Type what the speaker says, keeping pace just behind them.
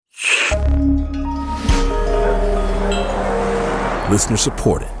Listener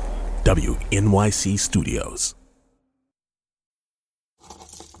supported. WNYC Studios.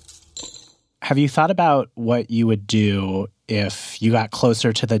 Have you thought about what you would do if you got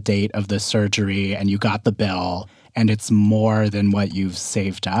closer to the date of the surgery and you got the bill and it's more than what you've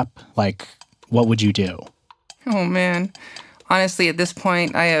saved up? Like, what would you do? Oh, man. Honestly, at this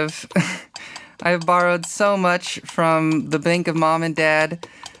point, I have borrowed so much from the bank of mom and dad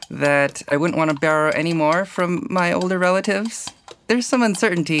that I wouldn't want to borrow any more from my older relatives. There's some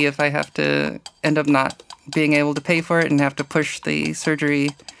uncertainty if I have to end up not being able to pay for it and have to push the surgery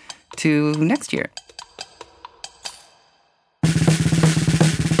to next year.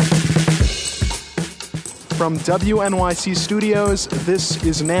 From WNYC Studios, this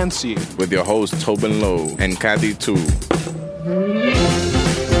is Nancy. With your hosts Tobin Lowe and Kathy Tu.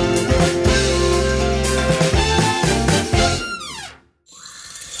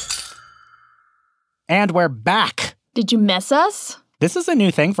 And we're back. Did you miss us? This is a new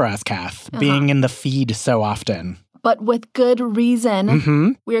thing for us, Kath, being in the feed so often. But with good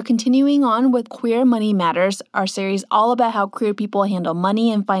reason. We are continuing on with Queer Money Matters, our series all about how queer people handle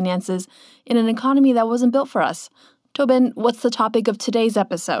money and finances in an economy that wasn't built for us. Tobin, what's the topic of today's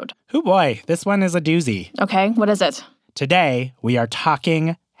episode? Oh boy, this one is a doozy. Okay, what is it? Today, we are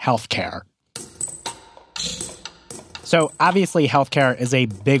talking healthcare. So obviously, healthcare is a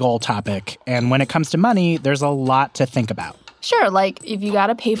big old topic, and when it comes to money, there's a lot to think about. Sure, like if you got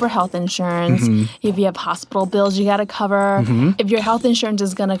to pay for health insurance, if you have hospital bills you got to cover, if your health insurance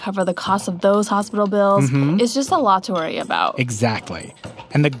is going to cover the cost of those hospital bills, it's just a lot to worry about. Exactly.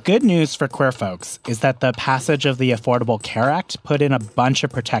 And the good news for queer folks is that the passage of the Affordable Care Act put in a bunch of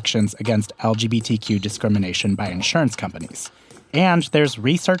protections against LGBTQ discrimination by insurance companies. And there's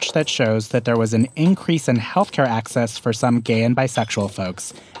research that shows that there was an increase in healthcare access for some gay and bisexual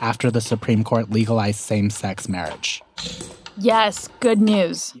folks after the Supreme Court legalized same-sex marriage. Yes, good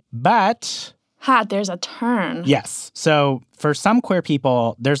news. But there's a turn. Yes. So for some queer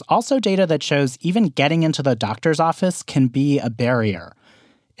people, there's also data that shows even getting into the doctor's office can be a barrier.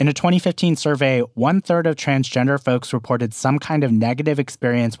 In a 2015 survey, 1/3 of transgender folks reported some kind of negative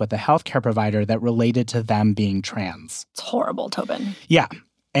experience with a healthcare provider that related to them being trans. It's horrible, Tobin. Yeah.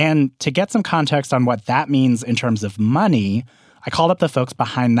 And to get some context on what that means in terms of money, I called up the folks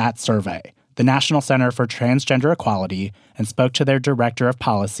behind that survey, the National Center for Transgender Equality, and spoke to their director of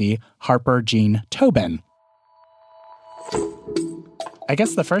policy, Harper Jean Tobin. I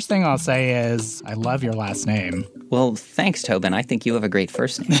guess the first thing I'll say is I love your last name. Well, thanks, Tobin. I think you have a great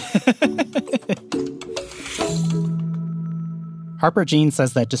first name. Harper Jean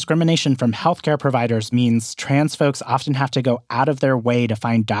says that discrimination from healthcare providers means trans folks often have to go out of their way to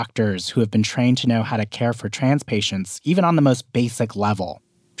find doctors who have been trained to know how to care for trans patients, even on the most basic level.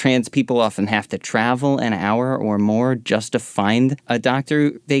 Trans people often have to travel an hour or more just to find a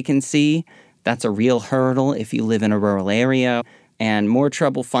doctor they can see. That's a real hurdle if you live in a rural area. And more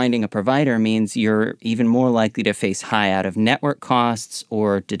trouble finding a provider means you're even more likely to face high out-of-network costs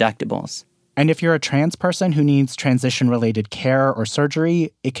or deductibles. And if you're a trans person who needs transition-related care or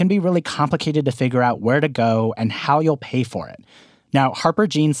surgery, it can be really complicated to figure out where to go and how you'll pay for it. Now, Harper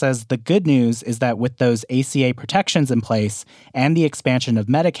Jean says the good news is that with those ACA protections in place and the expansion of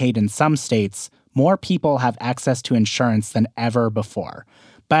Medicaid in some states, more people have access to insurance than ever before.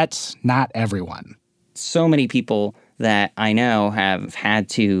 But not everyone. So many people that I know have had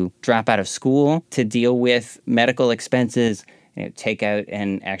to drop out of school to deal with medical expenses, take out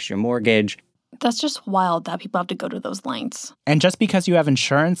an extra mortgage. That's just wild that people have to go to those lengths. And just because you have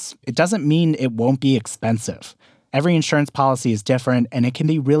insurance, it doesn't mean it won't be expensive. Every insurance policy is different, and it can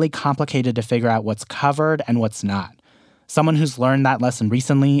be really complicated to figure out what's covered and what's not. Someone who's learned that lesson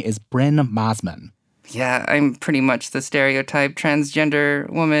recently is Bryn Mosman. Yeah, I'm pretty much the stereotype transgender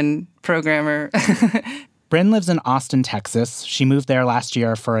woman programmer. Bryn lives in Austin, Texas. She moved there last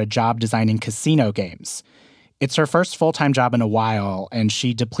year for a job designing casino games. It's her first full-time job in a while, and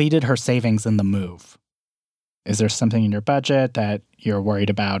she depleted her savings in the move. Is there something in your budget that you're worried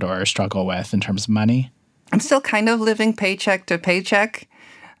about or struggle with in terms of money? I'm still kind of living paycheck to paycheck,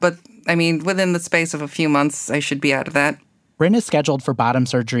 but I mean, within the space of a few months, I should be out of that. Bryn is scheduled for bottom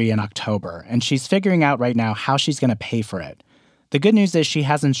surgery in October, and she's figuring out right now how she's going to pay for it. The good news is she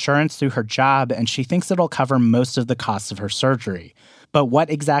has insurance through her job, and she thinks it'll cover most of the costs of her surgery. But what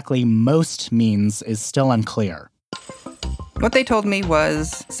exactly most means is still unclear. What they told me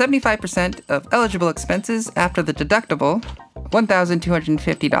was 75% of eligible expenses after the deductible,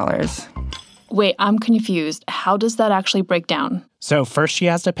 $1,250. Wait, I'm confused. How does that actually break down? So first she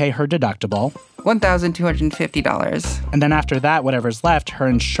has to pay her deductible. $1,250. And then after that, whatever's left, her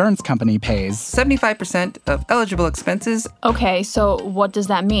insurance company pays 75% of eligible expenses. Okay, so what does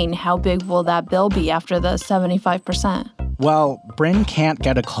that mean? How big will that bill be after the 75%? Well, Bryn can't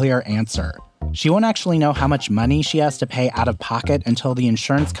get a clear answer. She won't actually know how much money she has to pay out of pocket until the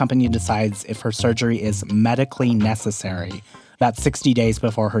insurance company decides if her surgery is medically necessary. That's 60 days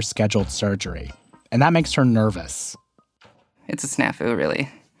before her scheduled surgery. And that makes her nervous. It's a snafu, really.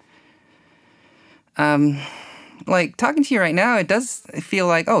 Talking to you right now, it does feel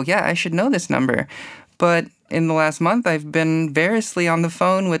like, oh, yeah, I should know this number. But in the last month, I've been variously on the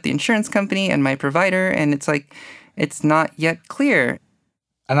phone with the insurance company and my provider, and it's like, it's not yet clear.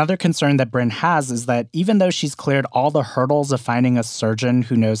 Another concern that Bryn has is that even though she's cleared all the hurdles of finding a surgeon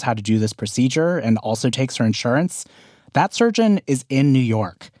who knows how to do this procedure and also takes her insurance, that surgeon is in New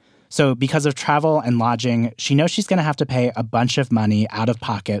York. So because of travel and lodging, she knows she's going to have to pay a bunch of money out of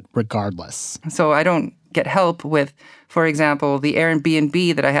pocket regardless. So I don't get help with, for example, the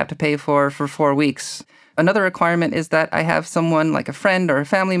Airbnb that I have to pay for 4 weeks. Another requirement is that I have someone like a friend or a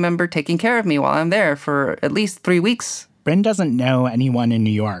family member taking care of me while I'm there for at least 3 weeks. Bryn doesn't know anyone in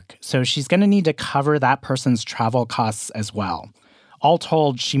New York, so she's going to need to cover that person's travel costs as well. All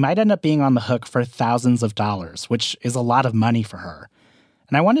told, she might end up being on the hook for thousands of dollars, which is a lot of money for her.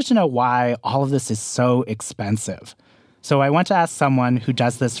 And I wanted to know why all of this is so expensive. So I went to ask someone who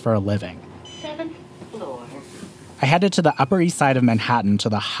does this for a living. 7th floor. I headed to the Upper East Side of Manhattan to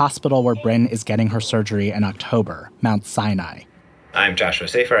the hospital where Bryn is getting her surgery in October, Mount Sinai. I'm Joshua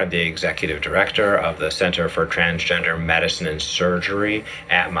Safer. I'm the executive director of the Center for Transgender Medicine and Surgery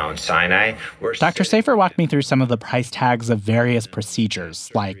at Mount Sinai. Dr. Safer walked me through some of the price tags of various procedures,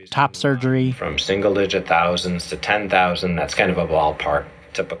 like top surgery, from single-digit thousands to 10,000. That's kind of a ballpark.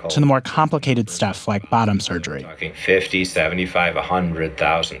 Typical. To the more complicated stuff like bottom surgery. Talking 50, 75,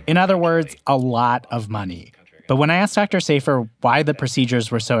 100,000. In other words, a lot of money. But when I asked Dr. Safer why the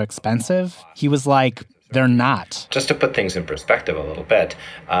procedures were so expensive, he was like, they're not. Just to put things in perspective a little bit,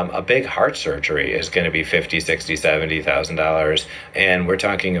 a big heart surgery is going to be $50,000, $60,000, $70,000, and we're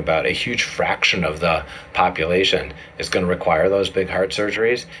talking about a huge fraction of the population is going to require those big heart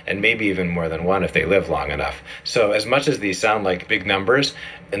surgeries, and maybe even more than one if they live long enough. So as much as these sound like big numbers,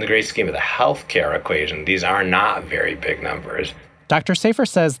 in the great scheme of the healthcare equation, these are not very big numbers. Dr. Safer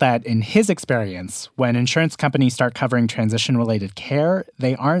says that in his experience, when insurance companies start covering transition-related care,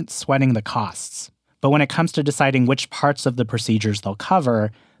 they aren't sweating the costs. But when it comes to deciding which parts of the procedures they'll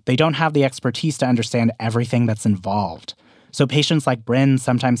cover, they don't have the expertise to understand everything that's involved. So patients like Bryn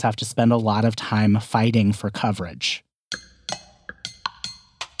sometimes have to spend a lot of time fighting for coverage.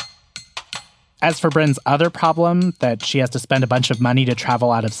 As for Bryn's other problem, that she has to spend a bunch of money to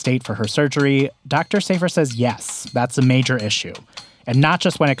travel out of state for her surgery, Dr. Safer says yes, that's a major issue. And not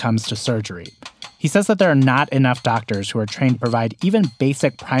just when it comes to surgery. He says that there are not enough doctors who are trained to provide even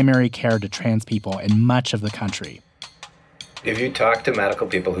basic primary care to trans people in much of the country. If you talk to medical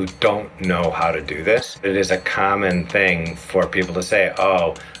people who don't know how to do this, it is a common thing for people to say,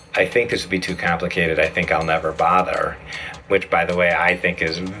 oh, I think this would be too complicated. I think I'll never bother. Which, by the way, I think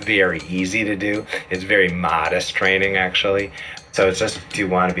is very easy to do. It's very modest training, actually. So it's just, do you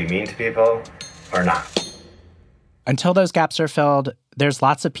want to be mean to people or not? Until those gaps are filled, there's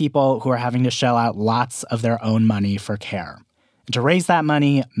lots of people who are having to shell out lots of their own money for care. And to raise that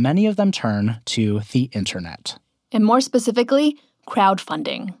money, many of them turn to the internet. And more specifically,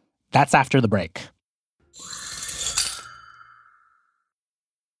 crowdfunding. That's after the break.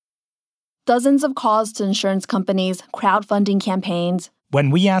 Dozens of calls to insurance companies, crowdfunding campaigns. When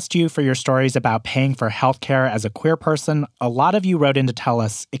we asked you for your stories about paying for healthcare as a queer person, a lot of you wrote in to tell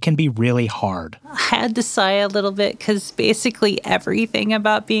us it can be really hard. I had to sigh a little bit because basically everything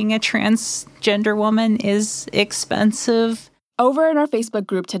about being a transgender woman is expensive. Over in our Facebook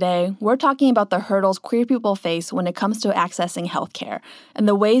group today, we're talking about the hurdles queer people face when it comes to accessing healthcare and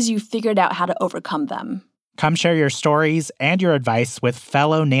the ways you figured out how to overcome them. Come share your stories and your advice with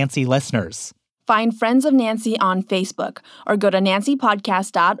fellow Nancy listeners. Find Friends of Nancy on Facebook or go to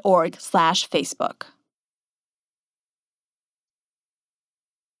nancypodcast.org/Facebook.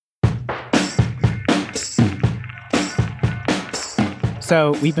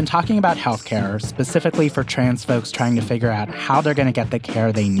 So we've been talking about healthcare, specifically for trans folks trying to figure out how they're going to get the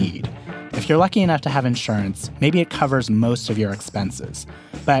care they need. If you're lucky enough to have insurance, maybe it covers most of your expenses.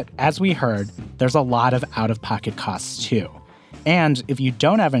 But as we heard, there's a lot of out-of-pocket costs too. And if you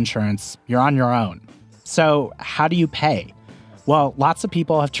don't have insurance, you're on your own. So how do you pay? Well, lots of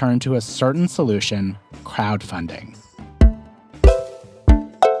people have turned to a certain solution, crowdfunding.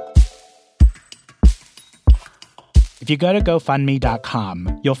 If you go to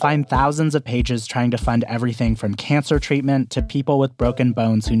GoFundMe.com, you'll find thousands of pages trying to fund everything from cancer treatment to people with broken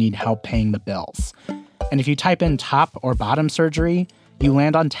bones who need help paying the bills. And if you type in top or bottom surgery, you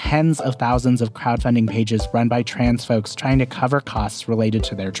land on tens of thousands of crowdfunding pages run by trans folks trying to cover costs related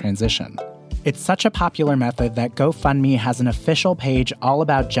to their transition. It's such a popular method that GoFundMe has an official page all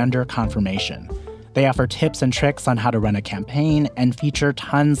about gender confirmation. They offer tips and tricks on how to run a campaign and feature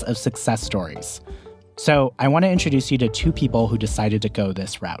tons of success stories. So I want to introduce you to two people who decided to go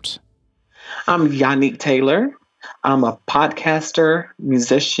this route. I'm Yannick Taylor. I'm a podcaster,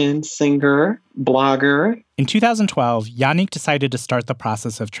 musician, singer, blogger. In 2012, Yannick decided to start the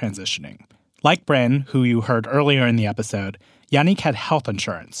process of transitioning. Like Bryn, who you heard earlier in the episode, Yannick had health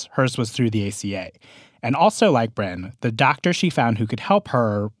insurance. Hers was through the ACA. And also like Bryn, the doctor she found who could help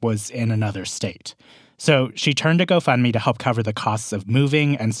her was in another state. So she turned to GoFundMe to help cover the costs of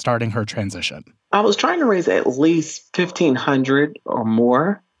moving and starting her transition. I was trying to raise at least $1,500 or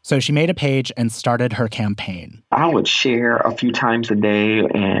more. So she made a page and started her campaign. I would share a few times a day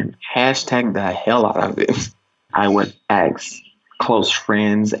and hashtag the hell out of it. I would ask close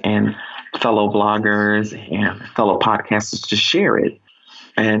friends and fellow bloggers and fellow podcasters to share it.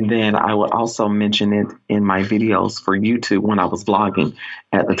 And then I would also mention it in my videos for YouTube when I was vlogging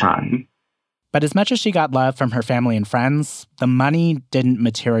at the time. But as much as she got love from her family and friends, the money didn't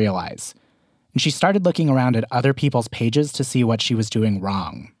materialize. And she started looking around at other people's pages to see what she was doing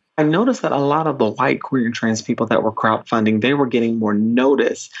wrong. I noticed that a lot of the white queer and trans people that were crowdfunding, they were getting more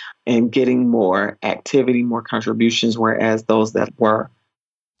notice and getting more activity, more contributions, whereas those that were.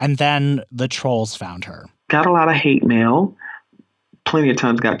 And then the trolls found her. Got a lot of hate mail. Plenty of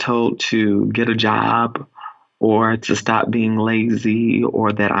times got told to get a job or to stop being lazy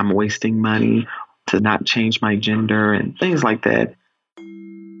or that I'm wasting money, to not change my gender and things like that.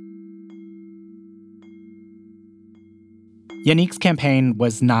 Yannick's campaign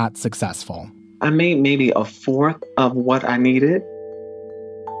was not successful. I made maybe a fourth of what I needed.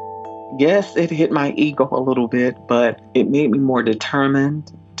 Yes, it hit my ego a little bit, but it made me more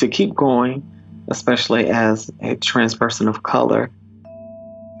determined to keep going, especially as a trans person of color.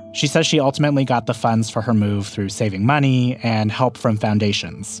 She says she ultimately got the funds for her move through saving money and help from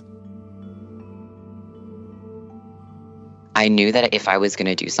foundations. I knew that if I was going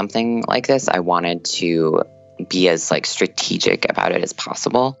to do something like this, I wanted to be as strategic about it as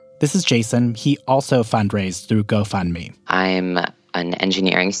possible. This is Jason. He also fundraised through GoFundMe. I'm an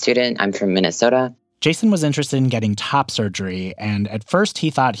engineering student. I'm from Minnesota. Jason was interested in getting top surgery, and at first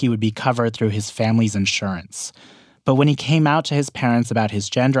he thought he would be covered through his family's insurance. But when he came out to his parents about his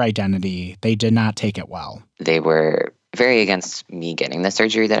gender identity, they did not take it well. They were very against me getting the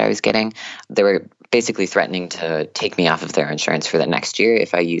surgery that I was getting. They were basically threatening to take me off of their insurance for the next year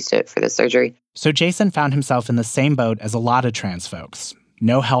if I used it for the surgery. So Jason found himself in the same boat as a lot of trans folks.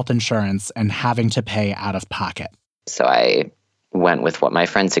 No health insurance and having to pay out of pocket. So I went with what my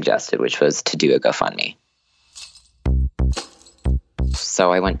friend suggested, which was to do a GoFundMe.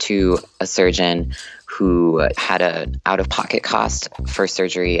 So I went to a surgeon who had an out-of-pocket cost for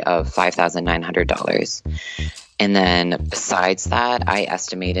surgery of $5,900. And then besides that, I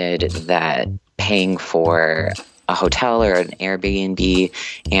estimated that paying for a hotel or an Airbnb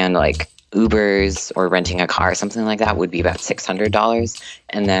and Ubers or renting a car, something like that, would be about $600.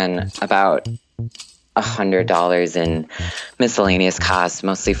 And then about $100 in miscellaneous costs,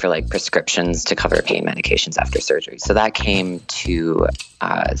 mostly for prescriptions to cover pain medications after surgery. So that came to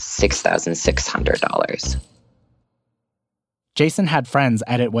 $6,600. Jason had friends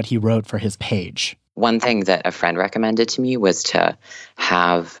edit what he wrote for his page. One thing that a friend recommended to me was to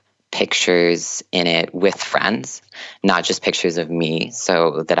have pictures in it with friends, not just pictures of me,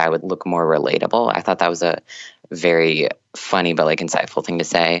 so that I would look more relatable. I thought that was a very funny but insightful thing to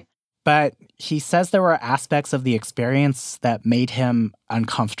say. But he says there were aspects of the experience that made him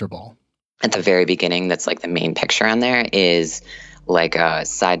uncomfortable. At the very beginning, that's the main picture on there is a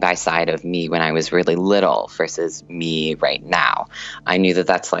side-by-side of me when I was really little versus me right now. I knew that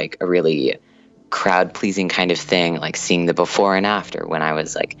that's a really crowd-pleasing kind of thing, seeing the before and after when I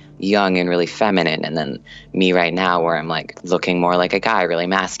was young and really feminine, and then me right now where I'm looking more like a guy, really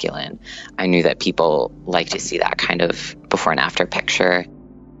masculine. I knew that people like to see that kind of before and after picture.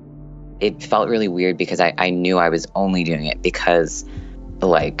 It felt really weird because I knew I was only doing it because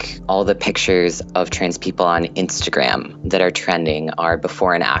all the pictures of trans people on Instagram that are trending are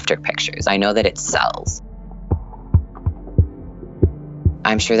before and after pictures. I know that it sells.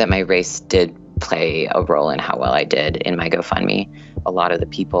 I'm sure that my race did play a role in how well I did in my GoFundMe. A lot of the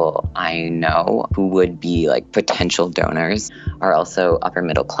people I know who would be potential donors are also upper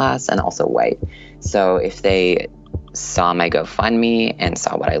middle class and also white. So if they saw my GoFundMe and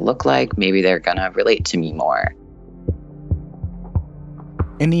saw what I look like, maybe they're gonna relate to me more.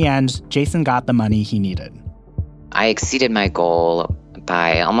 In the end, Jason got the money he needed. I exceeded my goal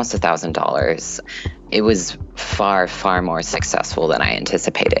by almost $1,000. It was far, far more successful than I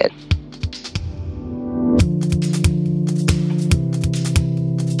anticipated.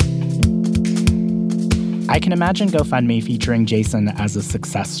 I can imagine GoFundMe featuring Jason as a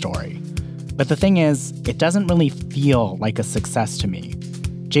success story. But the thing is, it doesn't really feel like a success to me.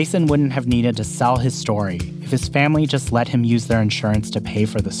 Jason wouldn't have needed to sell his story if his family just let him use their insurance to pay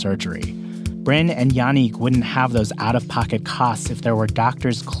for the surgery. Bryn and Yannick wouldn't have those out-of-pocket costs if there were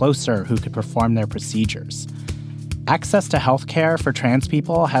doctors closer who could perform their procedures. Access to healthcare for trans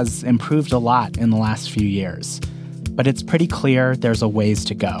people has improved a lot in the last few years. But it's pretty clear there's a ways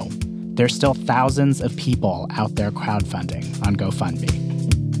to go. There's still thousands of people out there crowdfunding on GoFundMe.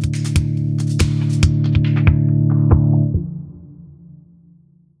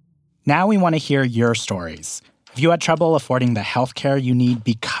 Now we want to hear your stories. If you had trouble affording the healthcare you need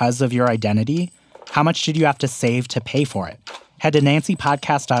because of your identity, how much did you have to save to pay for it? Head to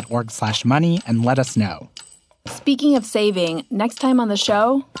nancypodcast.org/money and let us know. Speaking of saving, next time on the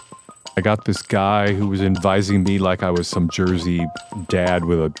show... I got this guy who was advising me like I was some Jersey dad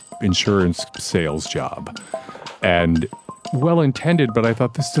with an insurance sales job. And well-intended, but I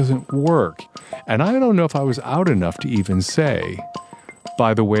thought this doesn't work. And I don't know if I was out enough to even say,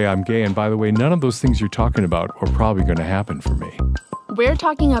 by the way, I'm gay, and by the way, none of those things you're talking about are probably going to happen for me. We're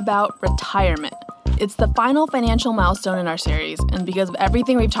talking about retirement. It's the final financial milestone in our series, and because of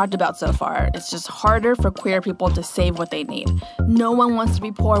everything we've talked about so far, it's just harder for queer people to save what they need. No one wants to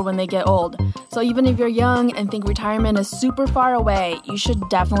be poor when they get old. So even if you're young and think retirement is super far away, you should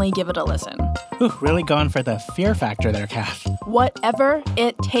definitely give it a listen. Ooh, really going for the fear factor there, Kath. Whatever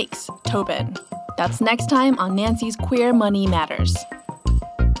it takes, Tobin. That's next time on Nancy's Queer Money Matters.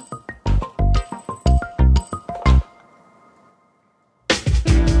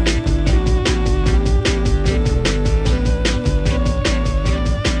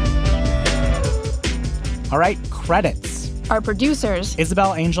 All right, credits. Our producers,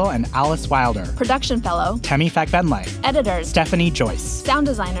 Isabel Angel and Alice Wilder. Production fellow, Temi Fakbenlay. Editors, Stephanie Joyce. Sound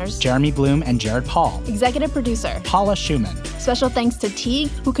designers, Jeremy Bloom and Jared Paul. Executive producer, Paula Schumann. Special thanks to Teague,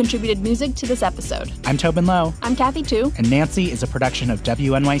 who contributed music to this episode. I'm Tobin Lowe. I'm Kathy Tu. And Nancy is a production of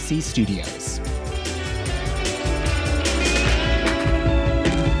WNYC Studios.